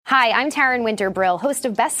Hi, I'm Taryn Winter-Brill, host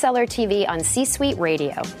of Bestseller TV on C-Suite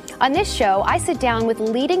Radio. On this show, I sit down with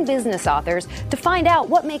leading business authors to find out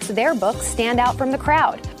what makes their books stand out from the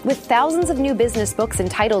crowd. With thousands of new business books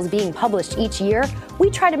and titles being published each year, we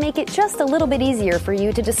try to make it just a little bit easier for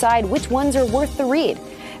you to decide which ones are worth the read.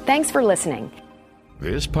 Thanks for listening.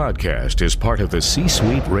 This podcast is part of the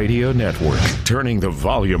C-Suite Radio Network, turning the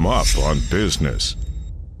volume up on business.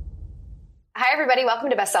 Hi, everybody.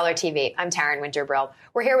 Welcome to Bestseller TV. I'm Taryn Winter-Brill.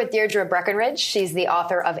 We're here with Deirdre Breckenridge. She's the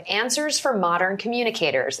author of Answers for Modern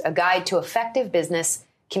Communicators, a guide to effective business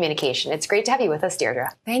communication. It's great to have you with us,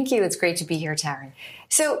 Deirdre. Thank you. It's great to be here, Taryn.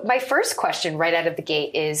 So my first question right out of the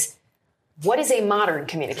gate is, what is a modern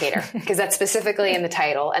communicator? Because that's specifically in the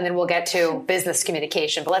title, and then we'll get to business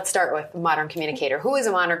communication. But let's start with modern communicator. Who is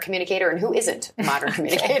a modern communicator and who isn't a modern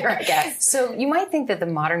communicator, I guess? So you might think that the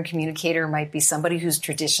modern communicator might be somebody who's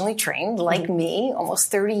traditionally trained, like me, almost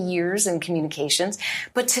 30 years in communications.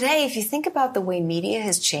 But today, if you think about the way media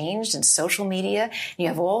has changed and social media, you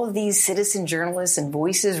have all of these citizen journalists and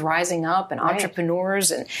voices rising up and entrepreneurs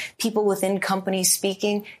and people within companies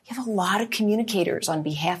speaking. You have a lot of communicators on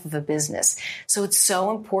behalf of a business. So it's so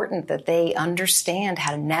important that they understand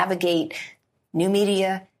how to navigate new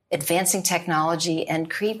media, advancing technology, and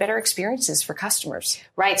create better experiences for customers.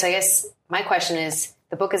 Right. So I guess my question is,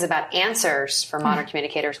 the book is about answers for modern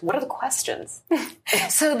communicators. What are the questions?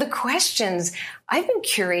 So the questions, I've been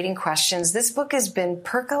curating questions. This book has been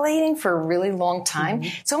percolating for a really long time.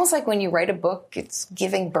 Mm-hmm. It's almost like when you write a book, it's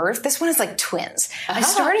giving birth. This one is like twins. I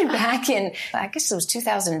started back in, I guess it was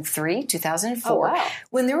 2003, 2004,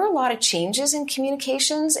 when there were a lot of changes in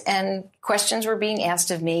communications and questions were being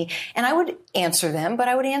asked of me. And I would answer them, but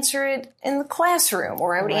I would answer it in the classroom,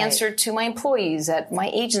 or I would answer it to my employees at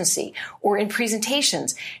my agency, or in presentations.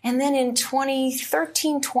 And then in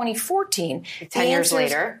 2013, 2014, 10 years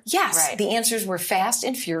later. Yes, the answers were fast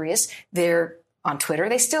and furious. They're on Twitter.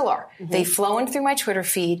 They still are. Mm-hmm. They flow in through my Twitter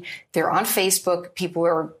feed. They're on Facebook. People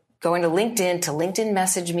are going to LinkedIn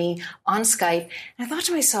message me, on Skype. And I thought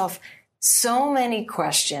to myself, so many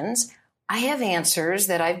questions. I have answers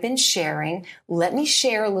that I've been sharing. Let me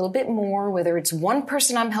share a little bit more, whether it's one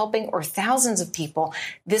person I'm helping or thousands of people.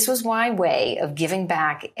 This was my way of giving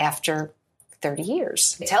back after 30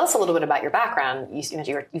 years. Tell us a little bit about your background.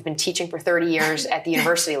 You've been teaching for 30 years at the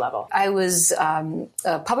university level. I was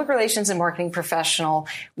a public relations and marketing professional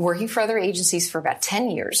working for other agencies for about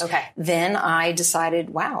 10 years. Okay. Then I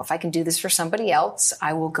decided, wow, if I can do this for somebody else,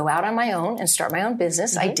 I will go out on my own and start my own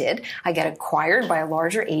business. Mm-hmm. I did. I got acquired by a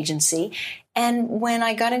larger agency. And when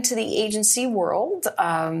I got into the agency world,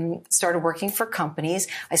 started working for companies,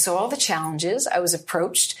 I saw all the challenges. I was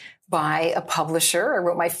approached by a publisher. I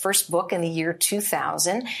wrote my first book in the year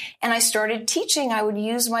 2000, and I started teaching. I would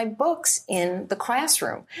use my books in the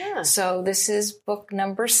classroom. Yeah. So this is book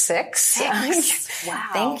number 6. Wow.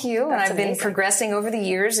 Thank you. That's and I've amazing. been progressing over the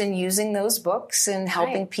years in using those books and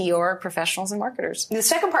helping PR professionals and marketers. The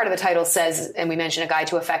second part of the title says, and we mentioned, a guide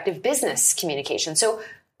to effective business communication. So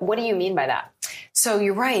what do you mean by that? So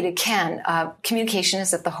you're right, it can. Communication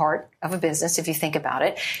is at the heart of a business, if you think about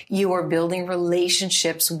it. You are building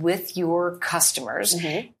relationships with your customers.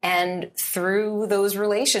 Mm-hmm. And through those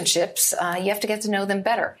relationships, you have to get to know them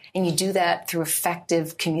better. And you do that through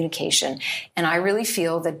effective communication. And I really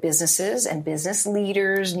feel that businesses and business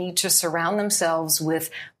leaders need to surround themselves with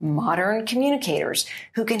modern communicators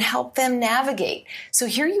who can help them navigate. So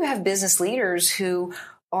here you have business leaders who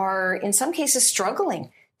are, in some cases,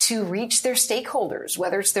 struggling to reach their stakeholders,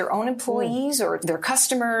 whether it's their own employees or their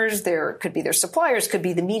customers, could be their suppliers, could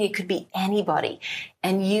be the media, could be anybody.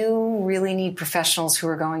 And you really need professionals who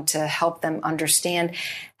are going to help them understand,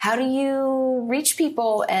 how do you reach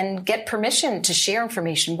people and get permission to share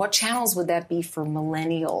information? What channels would that be for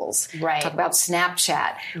millennials? Right. Talk about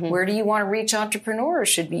Snapchat. Mm-hmm. Where do you want to reach entrepreneurs?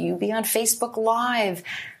 Should you be on Facebook Live?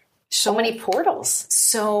 So many portals.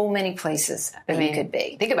 So many places you could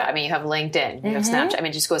be. Think about it. You have LinkedIn, you have Snapchat.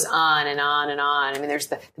 It just goes on and on and on. There's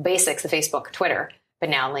the basics, the Facebook, Twitter, but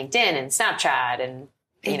now LinkedIn and Snapchat and,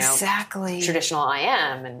 traditional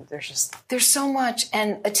IM. And there's so much.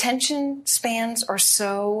 And attention spans are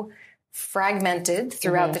so fragmented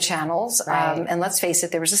throughout the channels. Right. And let's face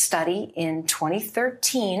it, there was a study in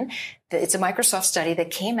 2013. It's a Microsoft study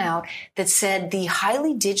that came out that said the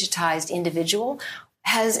highly digitized individual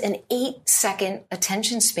has an 8-second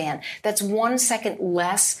attention span. That's 1 second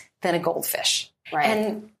less than a goldfish. Right.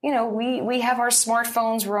 And, we have our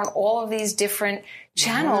smartphones. We're on all of these different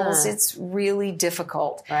channels. Yeah. It's really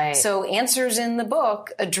difficult. Right. So answers in the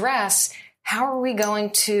book address, how are we going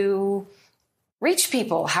to reach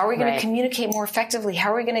people? How are we going to communicate more effectively?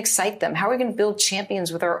 How are we going to excite them? How are we going to build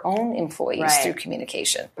champions with our own employees through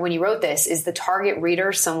communication? When you wrote this, is the target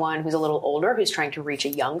reader someone who's a little older, who's trying to reach a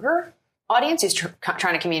younger audience, who's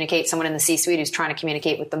trying to communicate, someone in the C-suite who's trying to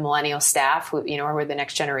communicate with the millennial staff, who, or with the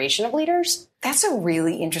next generation of leaders? That's a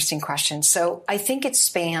really interesting question. So I think it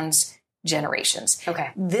spans generations.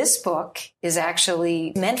 Okay. This book is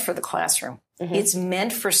actually meant for the classroom. Mm-hmm. It's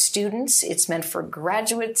meant for students. It's meant for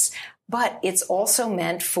graduates. But it's also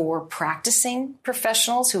meant for practicing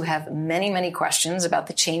professionals who have many, many questions about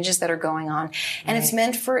the changes that are going on. And it's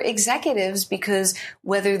meant for executives because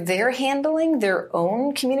whether they're handling their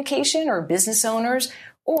own communication or business owners,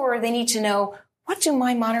 or they need to know, what do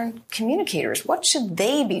my modern communicators, what should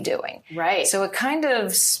they be doing? Right. So it kind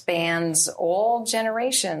of spans all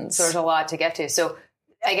generations. So there's a lot to get to. So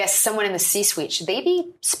I guess someone in the C-suite, should they be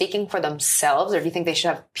speaking for themselves, or do you think they should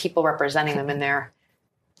have people representing them in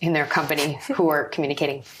their company who are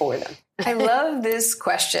communicating for them? I love this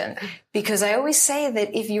question because I always say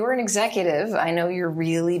that if you're an executive, I know you're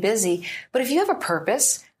really busy, but if you have a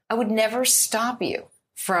purpose, I would never stop you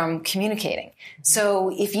from communicating.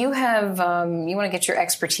 So if you have, you want to get your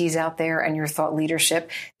expertise out there and your thought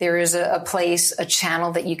leadership, there is a place, a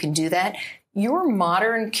channel that you can do that. Your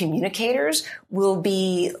modern communicators will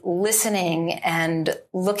be listening and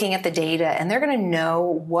looking at the data, and they're going to know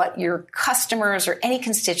what your customers or any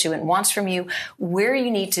constituent wants from you, where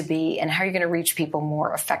you need to be, and how you're going to reach people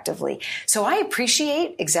more effectively. So I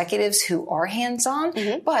appreciate executives who are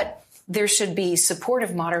hands-on, but there should be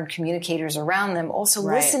supportive modern communicators around them, also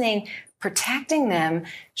listening, protecting them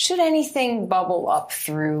should anything bubble up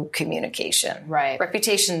through communication. Right.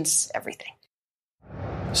 Reputation's everything.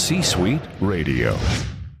 C-Suite Radio.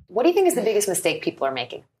 What do you think is the biggest mistake people are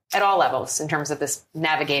making at all levels in terms of this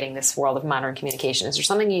navigating this world of modern communication? Is there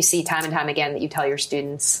something you see time and time again that you tell your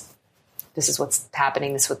students, this is what's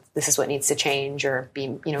happening, this is what needs to change or be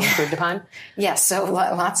improved upon? Yes, so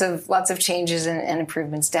lots of changes and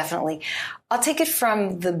improvements, definitely. I'll take it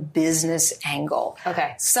from the business angle.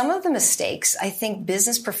 Okay. Some of the mistakes, I think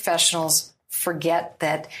business professionals forget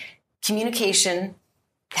that communication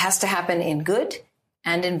has to happen in good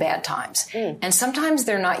and in bad times. And sometimes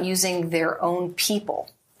they're not using their own people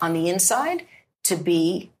on the inside to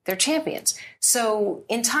be their champions. So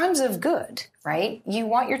in times of good, right, you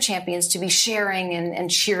want your champions to be sharing and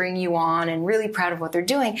cheering you on and really proud of what they're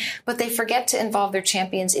doing, but they forget to involve their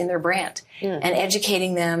champions in their brand and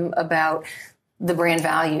educating them about the brand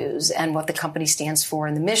values and what the company stands for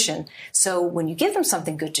and the mission. So when you give them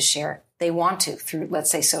something good to share, they want to through,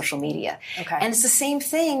 let's say, social media. Okay. And it's the same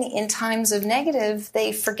thing in times of negative.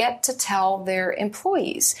 They forget to tell their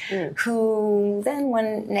employees who then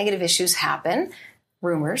when negative issues happen,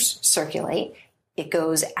 rumors circulate. It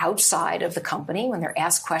goes outside of the company. When they're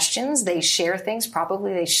asked questions, they share things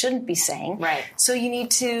probably they shouldn't be saying. Right. So you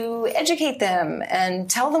need to educate them and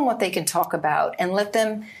tell them what they can talk about and let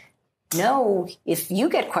them know if you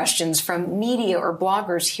get questions from media or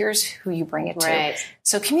bloggers, here's who you bring it to. Right.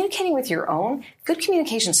 So communicating with your own, good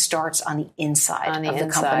communication starts on the inside of the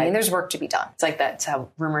company, and there's work to be done. It's like that's how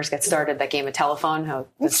rumors get started, that game of telephone, how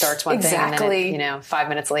it starts one thing and then it, 5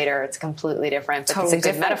 minutes later it's completely different. But Totally it's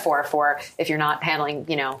a good metaphor for if you're not handling,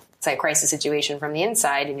 say a crisis situation from the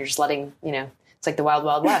inside and you're just letting, it's like the wild,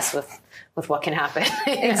 wild west with what can happen.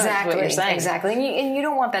 Exactly. What you're saying. Exactly. And you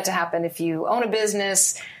don't want that to happen if you own a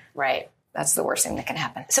business. Right. That's the worst thing that can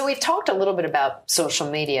happen. So we've talked a little bit about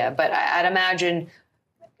social media, but I'd imagine,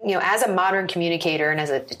 as a modern communicator and as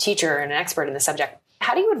a teacher and an expert in the subject,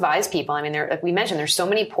 how do you advise people? I mean, like we mentioned, there's so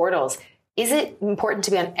many portals. Is it important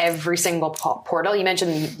to be on every single portal? You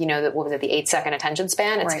mentioned, the 8-second attention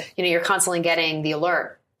span. It's, right. You're constantly getting the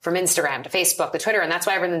alert from Instagram to Facebook to Twitter. And that's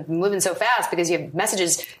why everyone's moving so fast, because you have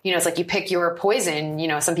messages, it's like you pick your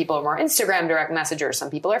poison. Some people are more Instagram direct messengers. Some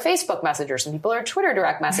people are Facebook messengers. Some people are Twitter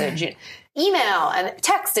direct message, email and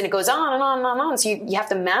text, and it goes on and on and on and on. So you have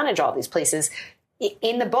to manage all these places.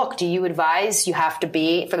 In the book, do you advise you have to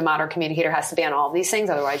be, for the modern communicator, has to be on all of these things?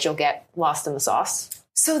 Otherwise you'll get lost in the sauce?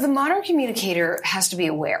 So the modern communicator has to be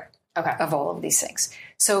aware Okay. of all of these things.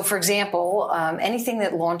 So, for example, anything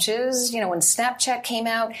that launches, when Snapchat came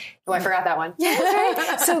out. Oh, I forgot that one.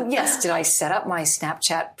 Yeah, so, yes, did I set up my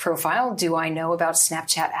Snapchat profile? Do I know about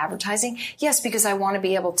Snapchat advertising? Yes, because I want to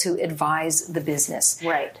be able to advise the business.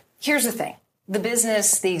 Right. Here's the thing. The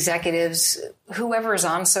business, the executives, whoever is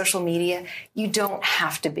on social media, you don't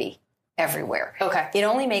have to be everywhere. Okay. It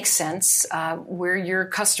only makes sense where your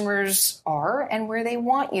customers are and where they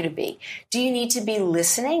want you to be. Do you need to be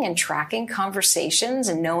listening and tracking conversations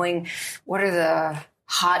and knowing what are the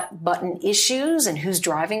hot button issues and who's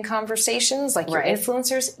driving conversations, like your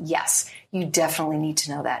influencers, yes, you definitely need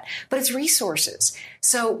to know that. But it's resources.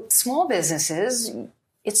 So small businesses,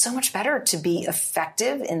 it's so much better to be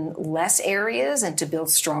effective in less areas and to build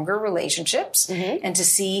stronger relationships and to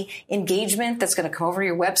see engagement that's going to come over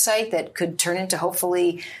your website that could turn into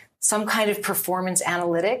hopefully some kind of performance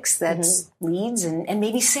analytics that's leads and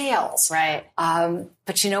maybe sales. Right.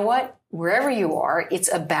 But you know what? Wherever you are,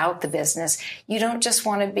 it's about the business. You don't just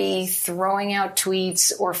want to be throwing out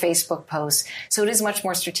tweets or Facebook posts. So it is much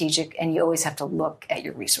more strategic, and you always have to look at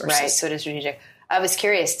your resources. Right. So it is strategic. I was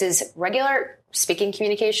curious, does regular speaking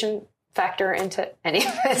communication factor into any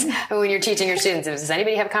of this when you're teaching your students? Does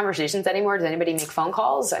anybody have conversations anymore? Does anybody make phone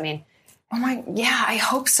calls? I mean, I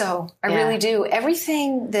hope so. I really do.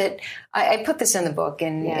 Everything that I put this in the book,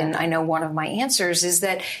 and I know one of my answers is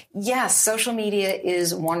that, yes, social media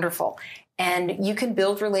is wonderful. And you can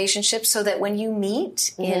build relationships so that when you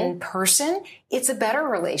meet in person, it's a better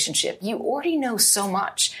relationship. You already know so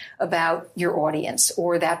much about your audience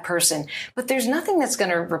or that person, but there's nothing that's going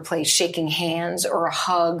to replace shaking hands or a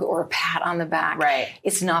hug or a pat on the back. Right.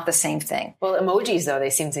 It's not the same thing. Well, emojis, though, they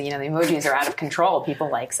seem to, the emojis are out of control. People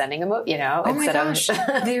like sending Oh my gosh.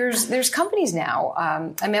 There's companies now.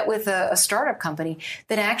 I met with a startup company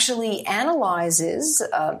that actually analyzes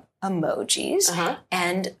emojis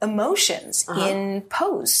and emotions in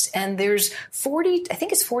posts. And there's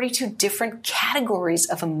 42 different categories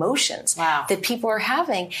of emotions that people are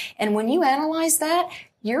having. And when you analyze that,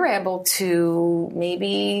 you're able to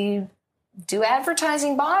maybe do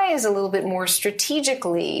advertising buys a little bit more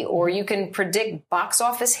strategically, or you can predict box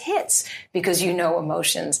office hits because you know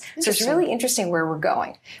emotions. So it's really interesting where we're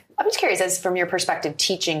going. I'm just curious, as from your perspective,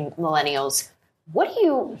 teaching millennials, what have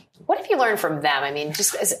you learned from them? I mean,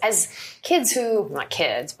 just as kids not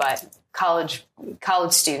kids, but college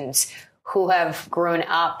students who have grown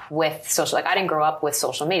up with social, like I didn't grow up with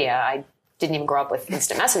social media. I didn't even grow up with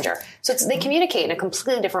Instant Messenger. So they communicate in a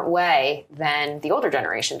completely different way than the older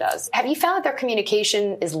generation does. Have you found that their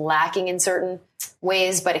communication is lacking in certain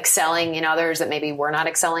ways, but excelling in others that maybe we're not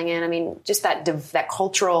excelling in? I mean, just that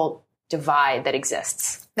cultural divide that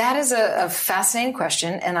exists. That is a fascinating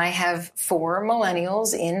question, and I have 4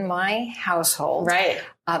 millennials in my household. Right.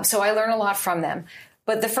 So I learn a lot from them.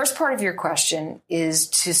 But the first part of your question is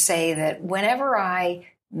to say that whenever I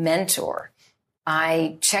mentor,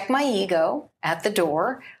 I check my ego at the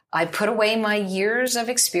door. I put away my years of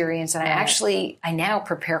experience, and I now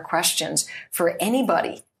prepare questions for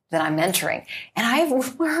anybody that I'm mentoring. And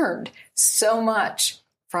I've learned so much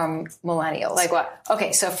from millennials. Like what?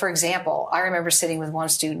 Okay, so for example, I remember sitting with one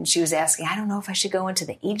student. She was asking, I don't know if I should go into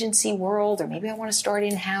the agency world or maybe I want to start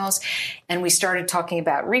in-house. And we started talking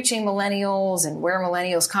about reaching millennials and where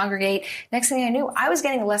millennials congregate. Next thing I knew, I was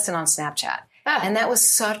getting a lesson on Snapchat. And that was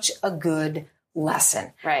such a good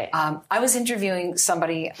lesson. Right. I was interviewing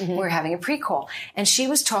somebody, we were having a pre-call, and she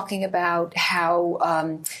was talking about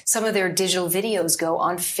how some of their digital videos go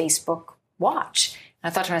on Facebook Watch. And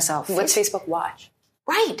I thought to myself, what's Facebook Watch?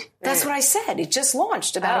 Right. That's what I said. It just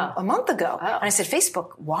launched about a month ago. And I said,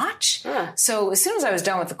 Facebook Watch? So as soon as I was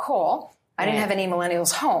done with the call, I didn't have any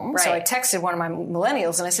millennials home. So I texted one of my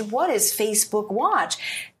millennials and I said, what is Facebook Watch?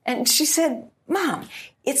 And she said, Mom,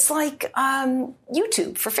 it's like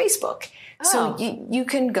YouTube for Facebook. So you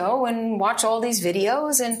can go and watch all these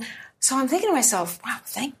videos. And so I'm thinking to myself, wow,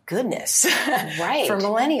 thank goodness for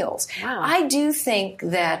millennials. Wow. I do think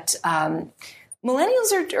that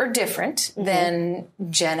millennials are different than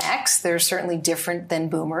Gen X. They're certainly different than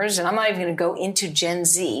boomers. And I'm not even going to go into Gen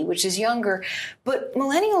Z, which is younger. But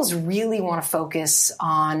millennials really want to focus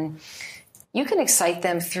on, you can excite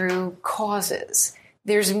them through causes.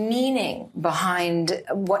 There's meaning behind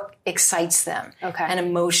what excites them, and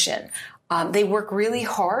emotion. They work really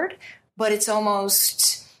hard, but it's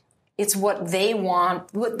what they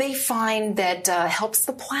want, what they find that helps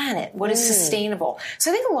the planet, what is sustainable. So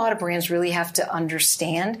I think a lot of brands really have to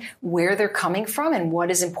understand where they're coming from and what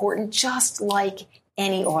is important, just like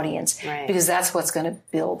any audience, because that's what's going to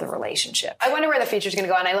build the relationship. I wonder where the future is going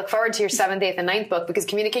to go, and I look forward to your 7th, 8th, and 9th book, because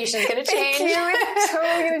communication is going to change. It's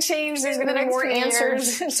totally going to change. There's going to be more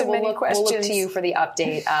answers so we'll look to you for the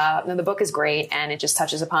update. The book is great, and it just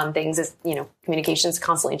touches upon things as, communication is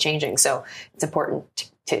constantly changing, so it's important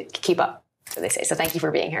to keep up, so they say. So thank you for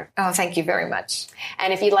being here. Oh, thank you very much.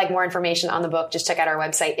 And if you'd like more information on the book, just check out our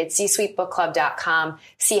website. It's c-suitebookclub.com,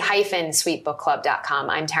 c-suitebookclub.com.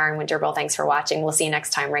 I'm Taryn Winterbill. Thanks for watching. We'll see you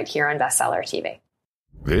next time right here on Bestseller TV.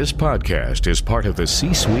 This podcast is part of the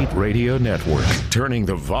C-Suite Radio Network, turning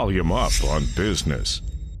the volume up on business.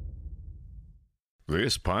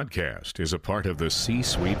 This podcast is a part of the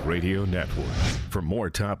C-Suite Radio Network. For more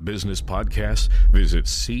top business podcasts, visit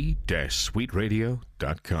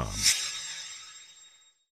c-suiteradio.com.